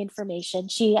finding information.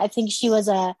 I think she's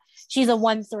a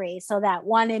 1-3, so that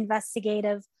one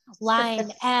investigative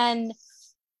line. And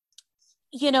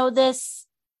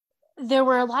there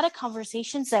were a lot of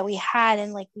conversations that we had,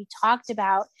 and like we talked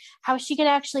about how she could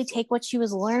actually take what she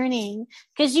was learning,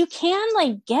 because you can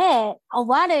like get a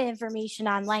lot of information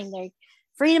online, like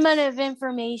freedom of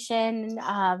information.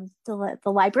 The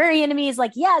librarian to me is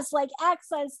like, yes, like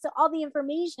access to all the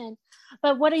information,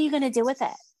 but what are you going to do with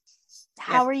it?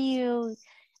 How are you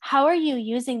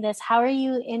using this? How are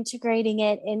you integrating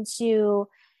it into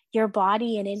your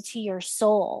body and into your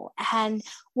soul? And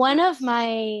one of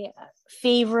my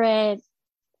favorite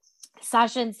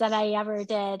sessions that I ever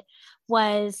did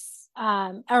was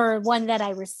or one that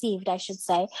I received, I should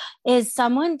say, is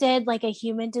someone did like a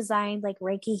human design, like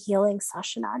Reiki healing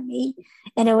session on me.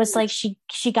 And it was like, she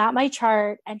got my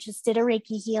chart and just did a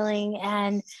Reiki healing,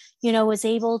 and, was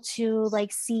able to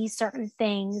like see certain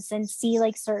things and see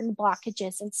like certain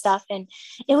blockages and stuff. And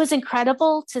it was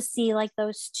incredible to see like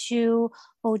those two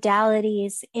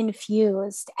modalities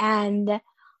infused. And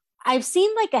I've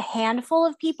seen like a handful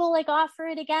of people like offer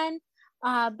it again.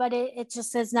 But it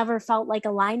just has never felt like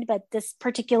aligned. But this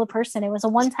particular person, it was a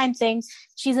one-time thing.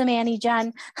 She's a Manny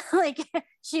Jen, like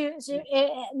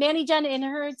Manny Jen in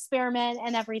her experiment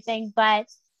and everything. But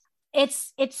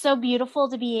it's so beautiful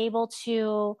to be able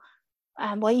to,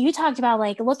 what you talked about,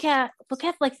 like look at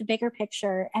like the bigger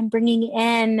picture and bringing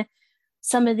in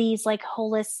some of these like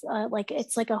like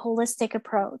it's like a holistic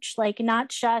approach, like not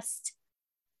just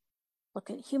look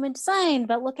at human design,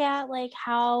 but look at like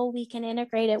how we can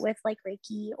integrate it with like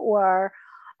Reiki or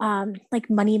like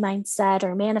money mindset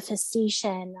or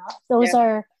manifestation. Those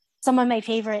are some of my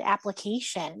favorite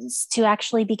applications to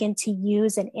actually begin to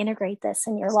use and integrate this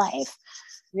in your life.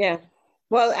 Yeah.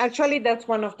 Well, actually, that's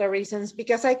one of the reasons,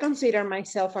 because I consider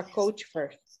myself a coach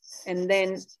first, and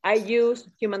then I use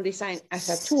human design as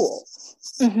a tool.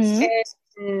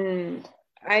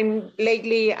 And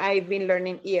lately I've been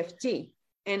learning EFT.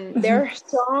 And there are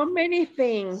so many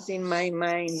things in my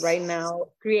mind right now,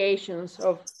 creations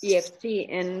of EFT,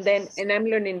 and I'm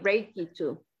learning Reiki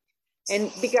too.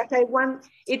 And because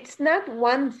it's not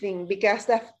one thing, because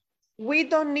we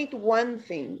don't need one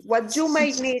thing. What you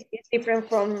might need is different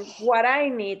from what I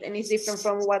need, and it's different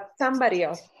from what somebody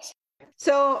else.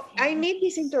 So I need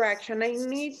this interaction. I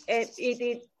need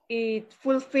it. It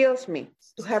fulfills me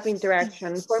to have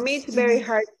interaction. For me, it's very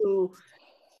hard to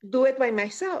do it by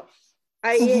myself.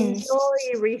 I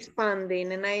enjoy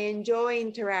responding and I enjoy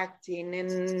interacting,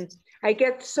 and I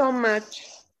get so much,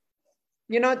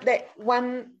 that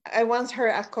I once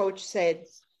heard a coach said,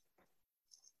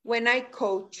 when I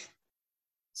coach,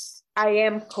 I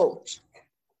am coached.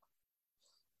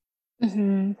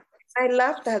 Mm-hmm. I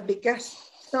love that because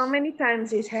so many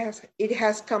times it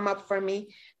has come up for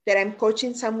me that I'm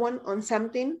coaching someone on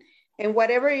something, and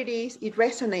whatever it is, it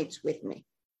resonates with me.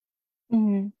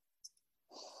 Mm-hmm.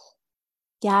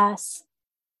 Yes.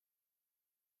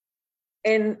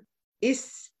 And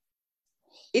it's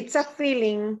a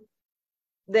feeling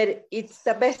that it's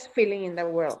the best feeling in the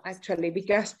world, actually,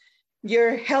 because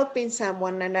you're helping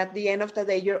someone, and at the end of the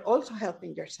day, you're also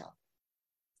helping yourself.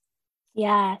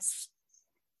 Yes.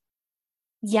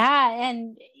 Yeah.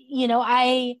 And,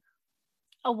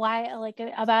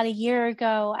 about a year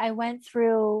ago, I went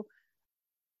through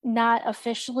not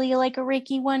officially like a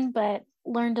Reiki one, but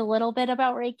learned a little bit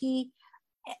about Reiki.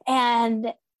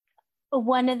 And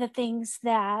one of the things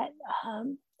that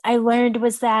I learned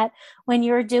was that when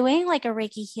you're doing like a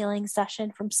Reiki healing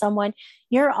session from someone,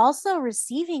 you're also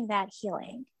receiving that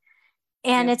healing.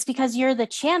 And it's because you're the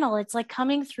channel. It's like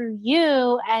coming through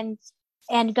you and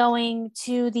going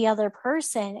to the other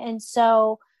person. And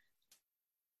so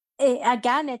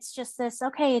again, it's just this,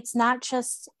 okay, it's not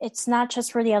just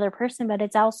for the other person, but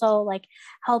it's also like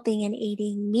helping and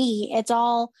aiding me. It's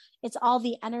all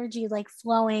the energy like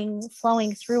flowing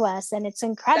through us, and it's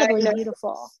incredibly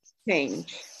beautiful.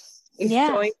 Change is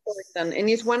so important, and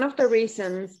it's one of the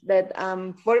reasons that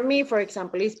for me, for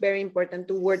example, it's very important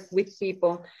to work with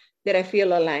people that I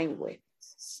feel aligned with.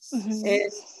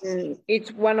 And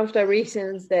it's one of the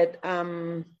reasons that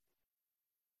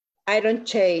I don't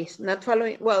chase, I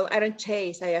don't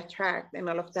chase, I attract and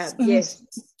all of that. Yes.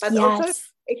 But also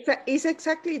it's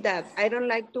exactly that. I don't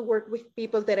like to work with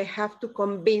people that I have to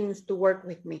convince to work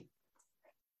with me.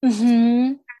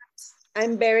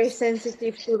 I'm very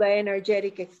sensitive to the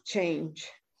energetic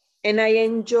exchange, and I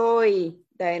enjoy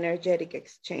the energetic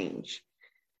exchange.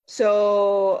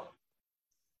 So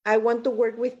I want to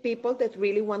work with people that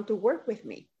really want to work with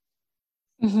me.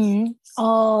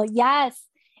 Oh, yes.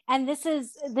 And this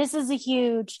is a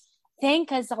huge thing,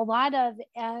 because a lot of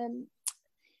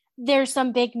there's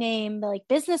some big name like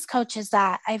business coaches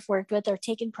that I've worked with or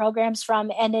taken programs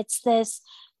from, and there's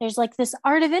like this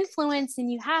art of influence, and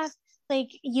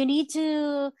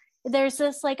there's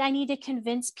this like, I need to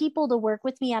convince people to work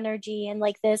with me energy, and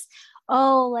like this,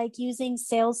 like using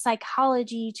sales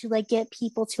psychology to like get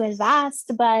people to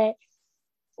invest. But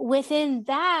within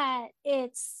that,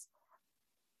 it's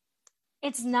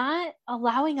not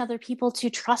allowing other people to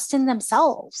trust in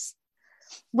themselves.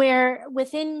 Where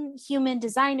within human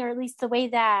design, or at least the way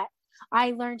that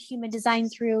I learned human design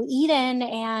through Eden,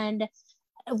 and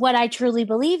what I truly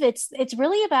believe, it's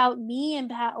really about me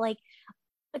and like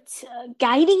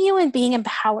guiding you and being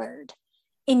empowered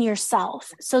in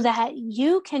yourself, so that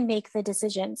you can make the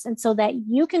decisions, and so that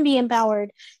you can be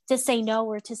empowered to say no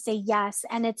or to say yes.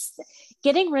 And it's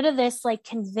getting rid of this like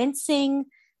convincing,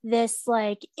 this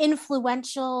like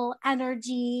influential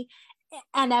energy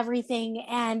and everything.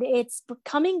 And it's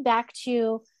coming back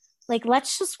to like,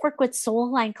 let's just work with soul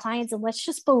aligned clients, and let's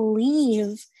just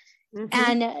believe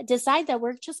and decide that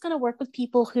we're just going to work with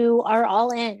people who are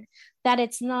all in, that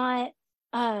it's not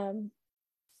I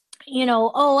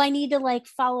need to like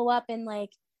follow up and like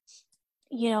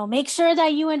make sure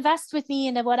that you invest with me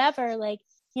and whatever. Like,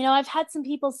 I've had some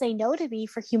people say no to me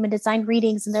for human design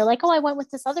readings, and they're like, oh, I went with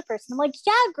this other person. I'm like,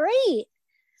 yeah, great.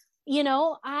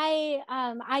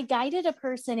 I guided a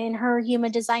person in her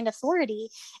human design authority,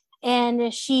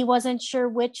 and she wasn't sure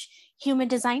which human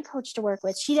design coach to work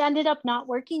with. She ended up not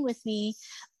working with me,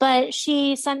 but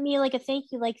she sent me like a thank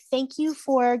you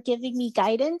for giving me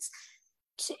guidance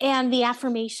and the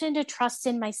affirmation to trust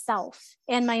in myself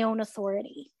and my own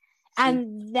authority.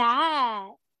 And that,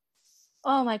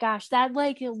 oh my gosh, that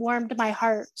like warmed my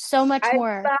heart so much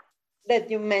more. Love that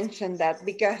you mentioned that,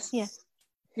 because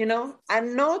a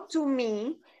no to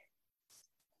me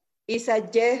is a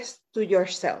yes to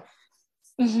yourself.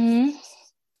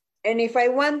 And if I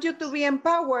want you to be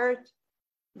empowered,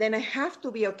 then I have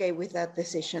to be okay with that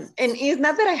decision. And it's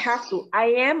not that I have to, I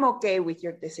am okay with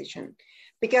your decision.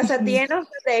 Because at the end of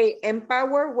the day,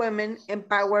 empower women.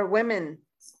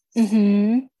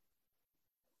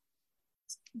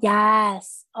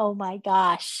 Yes. Oh my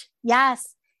gosh.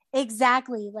 Yes,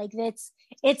 exactly. Like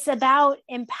it's about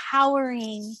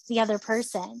empowering the other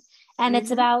person. And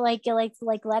it's about like,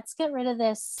 let's get rid of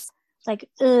this, like,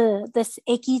 this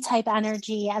icky type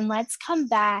energy. And let's come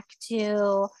back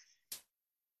to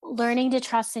learning to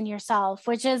trust in yourself,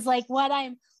 which is like what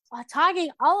I'm talking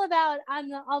all about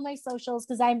on all my socials,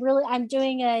 because I'm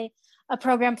doing a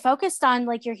program focused on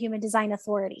like your human design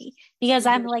authority, because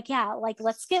I'm like, yeah, like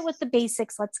let's get with the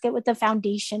basics, let's get with the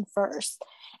foundation first.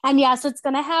 And yes, it's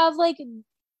gonna have like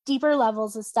deeper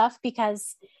levels of stuff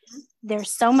because there's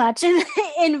so much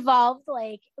involved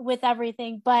like with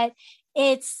everything, but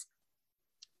it's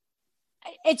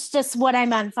just what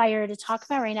I'm on fire to talk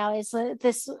about right now is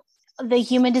the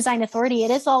human design authority.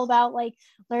 It is all about like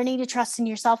learning to trust in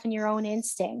yourself and your own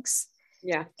instincts.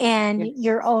 Yeah. And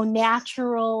your own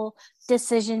natural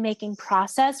decision-making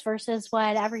process versus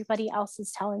what everybody else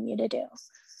is telling you to do.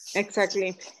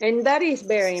 Exactly. And that is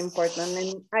very important.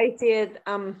 And I see it,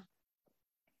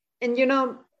 and you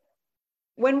know,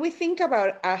 when we think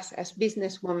about us as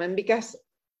businesswomen, because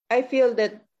I feel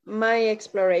that my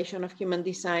exploration of human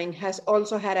design has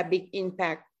also had a big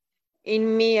impact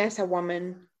in me as a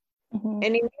woman, and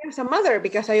in me as a mother,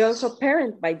 because I also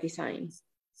parent by design.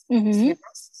 You know?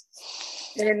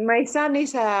 And my son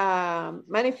is a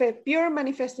pure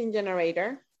manifesting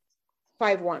generator,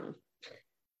 5/1.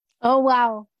 Oh,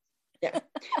 wow. Yeah.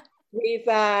 With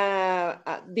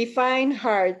a defined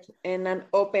heart and an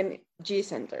open G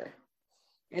center.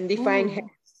 And defined head,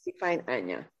 defined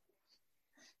Anya.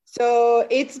 So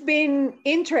it's been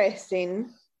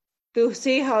interesting to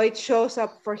see how it shows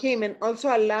up for him, and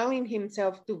also allowing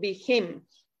himself to be him,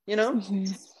 you know?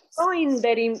 Knowing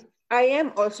that I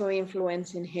am also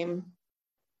influencing him.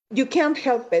 You can't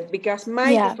help it because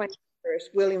my defined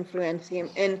will influence him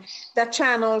and the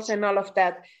channels and all of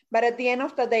that. But at the end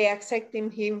of the day,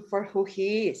 accepting him for who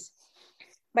he is.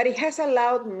 But it has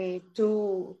allowed me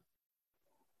to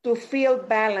feel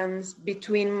balance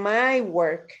between my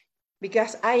work,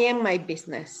 because I am my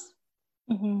business.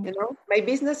 You know, my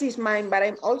business is mine, but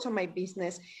I'm also my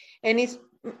business. And it's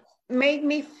made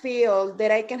me feel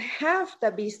that I can have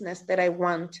the business that I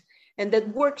want and that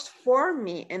works for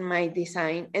me and my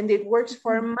design, and it works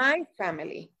for my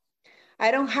family. I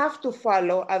don't have to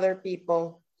follow other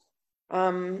people.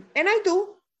 And I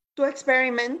do to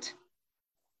experiment.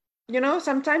 You know,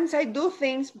 sometimes I do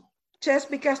things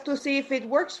just because to see if it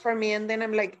works for me. And then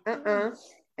I'm like,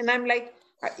 And I'm like,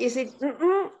 is it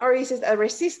or is it a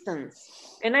resistance?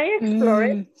 And I explore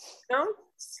it, you know?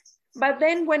 But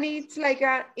then when it's like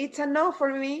it's a no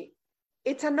for me,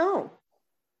 it's a no.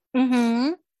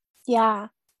 Yeah,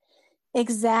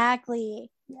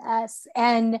 exactly. Yes.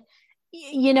 And,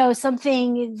 you know,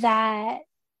 something that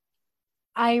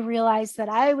I realized that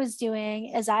I was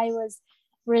doing is I was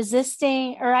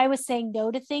resisting, or I was saying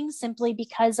no to things simply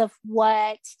because of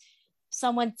what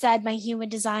someone said my human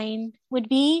design would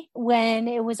be, when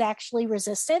it was actually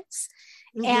resistance.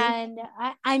 And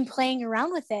I'm playing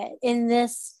around with it in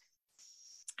this,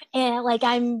 and like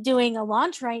I'm doing a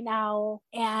launch right now,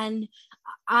 and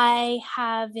I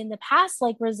have in the past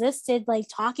like resisted like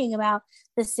talking about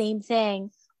the same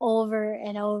thing over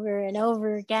and over and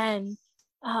over again,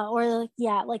 or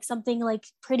like something like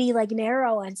pretty like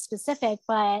narrow and specific.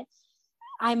 But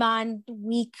I'm on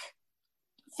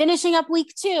finishing up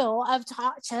week 2 of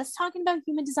just talking about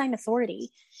human design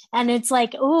authority, and it's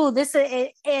like, oh,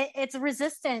 it's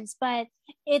resistance, but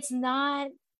it's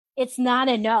not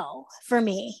a no for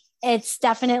me. It's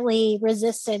definitely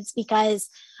resistance, because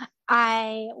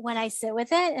when I sit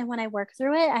with it and when I work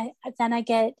through it,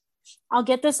 I'll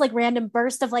get this like random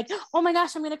burst of like, oh my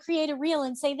gosh, I'm going to create a reel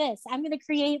and say this. I'm going to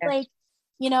create like,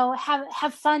 you know,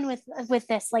 have fun with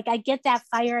this. Like I get that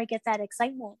fire, I get that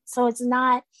excitement. So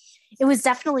it was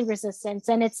definitely resistance,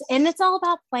 and it's all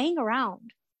about playing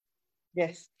around.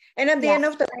 Yes. And at the end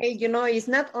of the day, you know, it's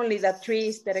not only the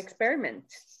trees that experiment.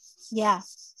 Yeah.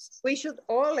 We should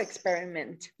all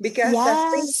experiment, because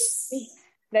the thing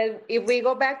that if we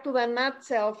go back to the not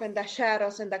self and the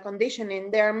shadows and the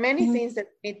conditioning, there are many things that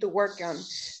we need to work on.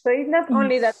 So it's not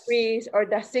only the 3s or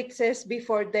the 6s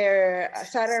before their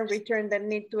Saturn return that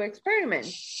need to experiment.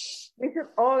 We should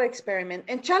all experiment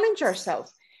and challenge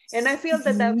ourselves. And I feel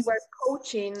that that's where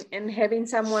coaching and having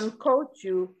someone coach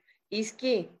you is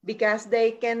key, because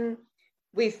they can,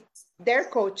 with their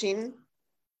coaching,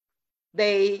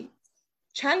 they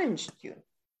challenged you.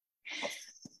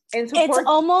 And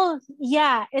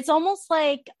it's almost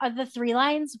like the 3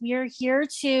 lines. We're here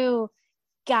to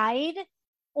guide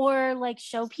or like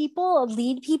show people,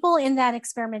 lead people in that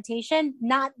experimentation,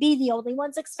 not be the only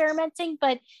ones experimenting,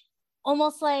 but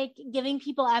almost like giving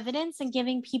people evidence and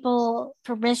giving people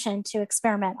permission to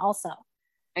experiment also.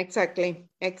 Exactly.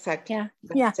 Yeah.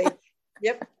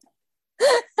 Yep.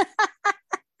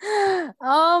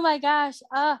 Oh my gosh.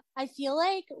 I feel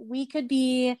like we could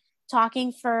be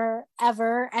talking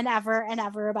forever and ever and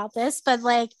ever about this, but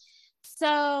like,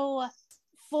 so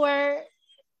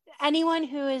anyone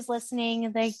who is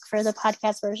listening, like for the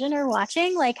podcast version or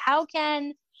watching, like how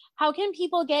can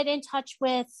people get in touch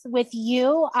with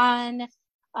you on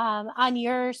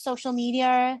your social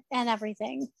media and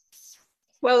everything?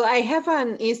 Well, I have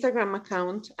an Instagram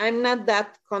account. I'm not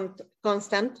that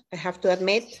constant, I have to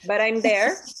admit, but I'm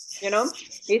there,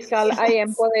 It's called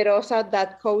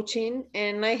iampoderosa.coaching,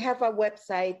 and I have a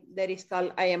website that is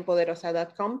called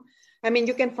iampoderosa.com. I mean,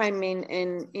 you can find me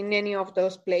in any of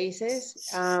those places.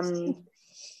 And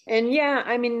yeah,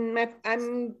 I mean,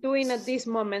 I'm doing at this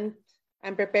moment,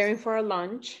 I'm preparing for a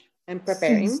launch. Because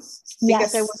I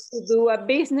want to do a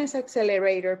business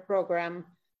accelerator program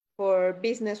for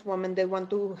businesswomen that want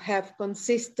to have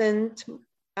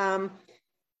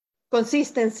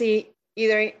consistency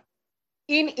either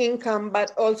in income,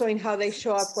 but also in how they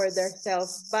show up for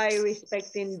themselves by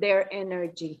respecting their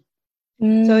energy.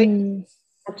 So it's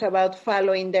much about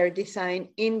following their design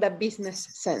in the business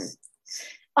sense.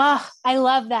 Oh, I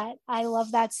love that. I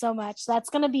love that so much. That's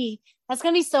gonna be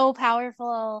so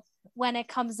powerful when it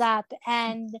comes up.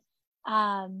 And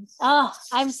I'm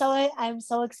so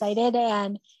excited,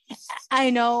 and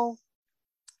I know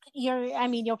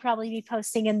you'll probably be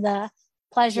posting in the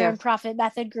Pleasure and Profit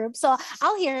Method group, so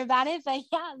I'll hear about it. But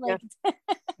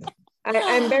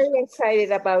I'm very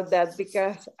excited about that,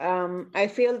 because I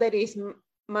feel that it's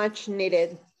much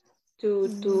needed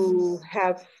to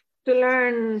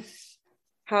learn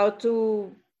how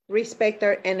to respect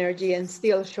our energy and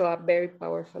still show up very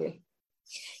powerfully.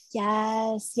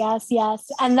 Yes.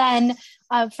 And then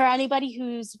for anybody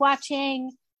who's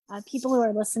watching, people who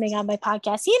are listening on my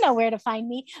podcast, you know where to find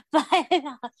me. But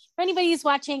for anybody who's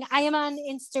watching, I am on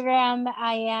Instagram.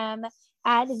 I am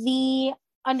at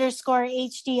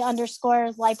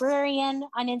 _HD_librarian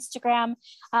on Instagram.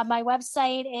 My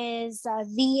website is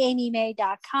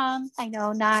theamymay.com. I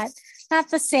know not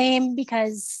the same,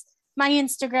 because my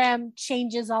Instagram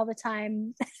changes all the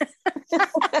time.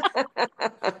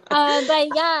 But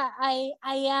yeah, I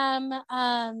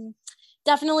am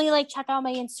definitely check out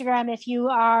my Instagram if you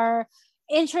are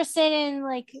interested in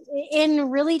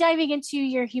really diving into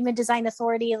your human design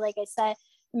authority. Like I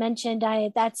mentioned,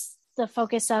 that's the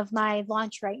focus of my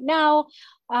launch right now.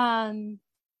 And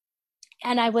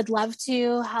I would love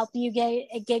to help you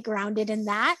get grounded in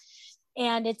that.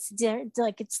 And it's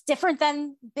different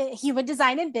than human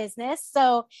design and business,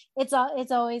 so it's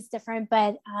always different.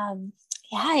 But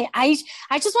I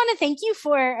just want to thank you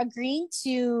for agreeing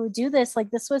to do this.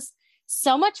 This was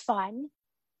so much fun.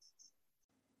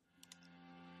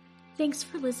 Thanks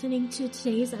for listening to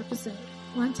today's episode.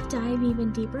 Want to dive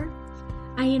even deeper?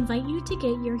 I invite you to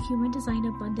get your Human Design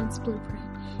Abundance Blueprint.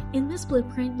 In this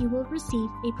blueprint, you will receive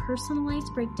a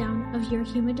personalized breakdown of your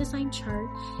human design chart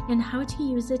and how to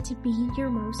use it to be your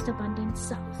most abundant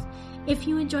self. If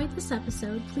you enjoyed this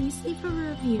episode, please leave a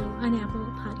review on Apple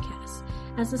Podcasts.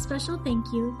 As a special thank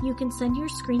you, you can send your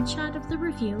screenshot of the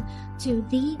review to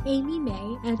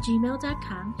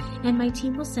theamymay@gmail.com, and my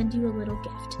team will send you a little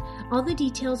gift. All the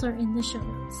details are in the show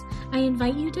notes. I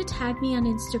invite you to tag me on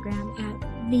Instagram at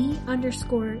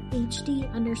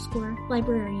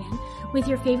 _HD_librarian with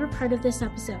your favorite part of this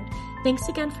episode. Thanks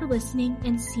again for listening,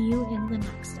 and see you in the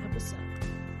next episode.